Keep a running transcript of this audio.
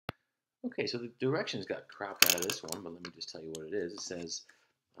Okay, so the directions got cropped out of this one, but let me just tell you what it is. It says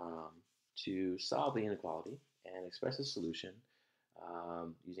um, to solve the inequality and express a solution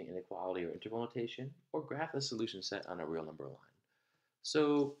using inequality or interval notation, or graph the solution set on a real number line.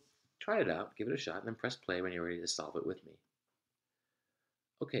 So try it out, give it a shot, and then press play when you're ready to solve it with me.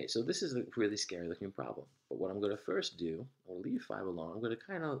 Okay, so this is a really scary looking problem, but what I'm going to first do, I'll leave 5 alone. I'm going to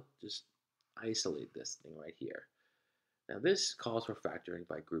kind of just isolate this thing right here. Now this calls for factoring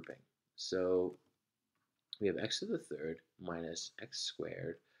by grouping. So we have x to the third minus x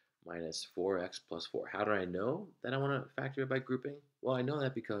squared minus 4x plus 4. How do I know that I want to factor it by grouping? Well, I know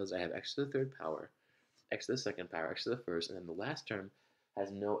that because I have x to the third power, x to the second power, x to the first, and then the last term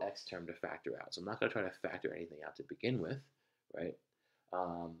has no x term to factor out. So I'm not going to try to factor anything out to begin with, right?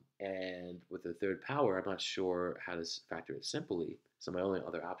 And with the third power, I'm not sure how to factor it simply, so my only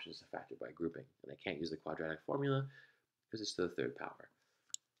other option is to factor by grouping. And I can't use the quadratic formula because it's to the third power.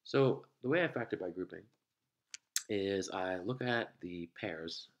 So the way I factor by grouping is I look at the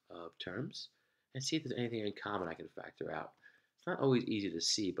pairs of terms and see if there's anything in common I can factor out. It's not always easy to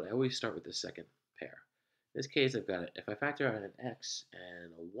see, but I always start with the second pair. In this case, I've got if I factor out an x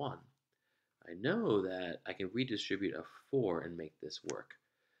and a 1, I know that I can redistribute a 4 and make this work.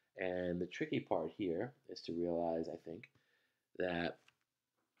 And the tricky part here is to realize, I think, that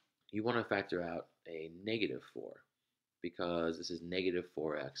you want to factor out a negative 4 because this is negative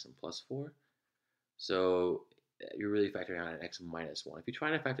 4x and plus 4. So you're really factoring out an x minus 1. If you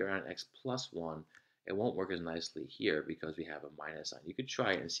try to factor out an x plus 1, it won't work as nicely here because we have a minus sign. You could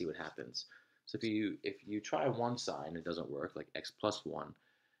try it and see what happens. So if you try one sign and it doesn't work, like x plus 1,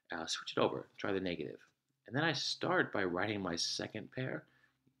 switch it over, try the negative. And then I start by writing my second pair,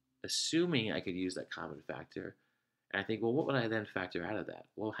 assuming I could use that common factor. And I think, well, what would I then factor out of that?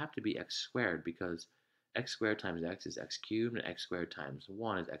 Well, it'll have to be x squared because x squared times x is x cubed, and x squared times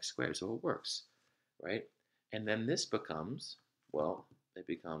 1 is x squared, so it works, right? And then this becomes, well, it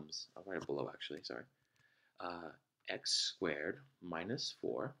becomes, I'll write it below actually, sorry, x squared minus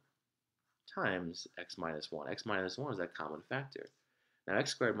 4 times x minus 1. X minus 1 is that common factor. Now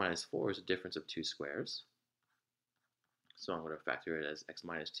x squared minus 4 is a difference of two squares. So I'm going to factor it as x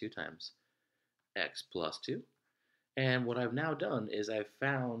minus 2 times x plus 2. And what I've now done is I've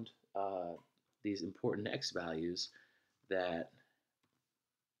found these important x values that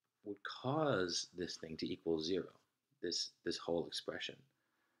would cause this thing to equal 0, this whole expression,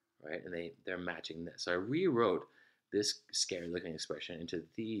 right? And they're matching this. So I rewrote this scary looking expression into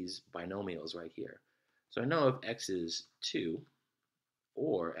these binomials right here. So I know if x is 2,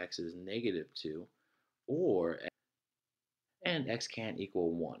 or x is negative 2, or and x can't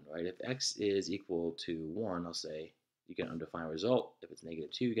equal 1, right? If x is equal to 1, I'll say you get an undefined result. If it's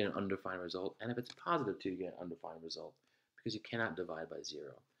negative 2, you get an undefined result. And if it's positive 2, you get an undefined result because you cannot divide by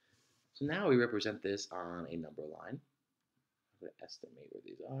 0. So now we represent this on a number line. I'm going to estimate where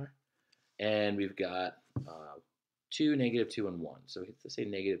these are. And we've got 2, negative 2, and 1. So let's say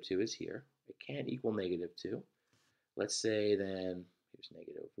negative 2 is here. It can't equal negative 2. Let's say then here's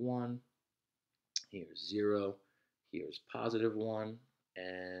negative 1, here's 0, here's positive 1,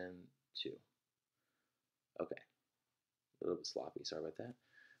 and 2. Okay, a little bit sloppy, sorry about that.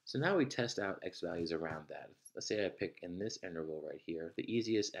 So now we test out x values around that. Let's say I pick in this interval right here, the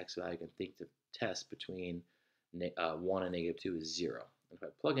easiest x value I can think to test between 1 and negative 2 is 0. And if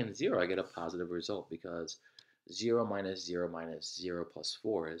I plug in 0, I get a positive result because 0 minus 0 minus 0 plus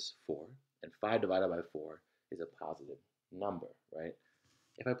 4 is 4, and 5 divided by 4 is a positive number, right?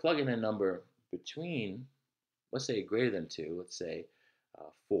 If I plug in a number between, let's say greater than 2, let's say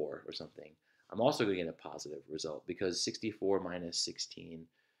 4 or something, I'm also going to get a positive result because 64 minus 16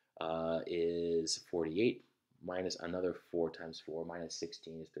 is 48, minus another 4 times 4 minus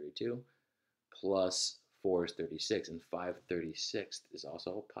 16 is 32, plus 4 is 36, and 5/36 is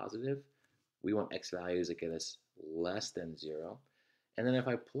also positive. We want x values that get us less than 0. And then if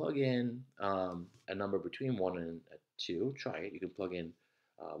I plug in a number between 1 and 2, try it. You can plug in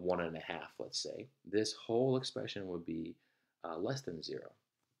 1.5, let's say. This whole expression would be less than 0.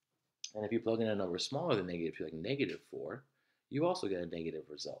 And if you plug in a number smaller than negative 2, like negative 4, you also get a negative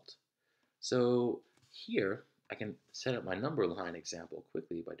result. So here, I can set up my number line example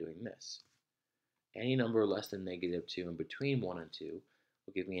quickly by doing this. Any number less than negative 2 and between 1 and 2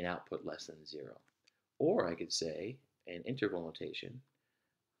 will give me an output less than 0. Or I could say, in interval notation,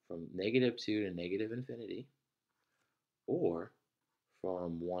 from negative 2 to negative infinity, or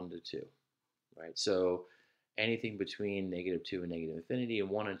from 1 to 2, right? So anything between negative 2 and negative infinity and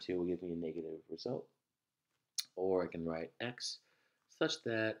 1 and 2 will give me a negative result. Or I can write x such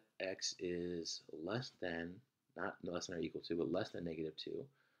that x is less than, not less than or equal to, but less than negative 2,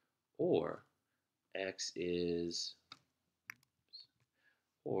 or x is,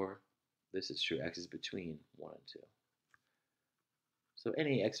 or this is true, x is between 1 and 2. So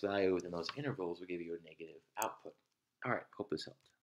any x value within those intervals will give you a negative output. All right, hope this helped.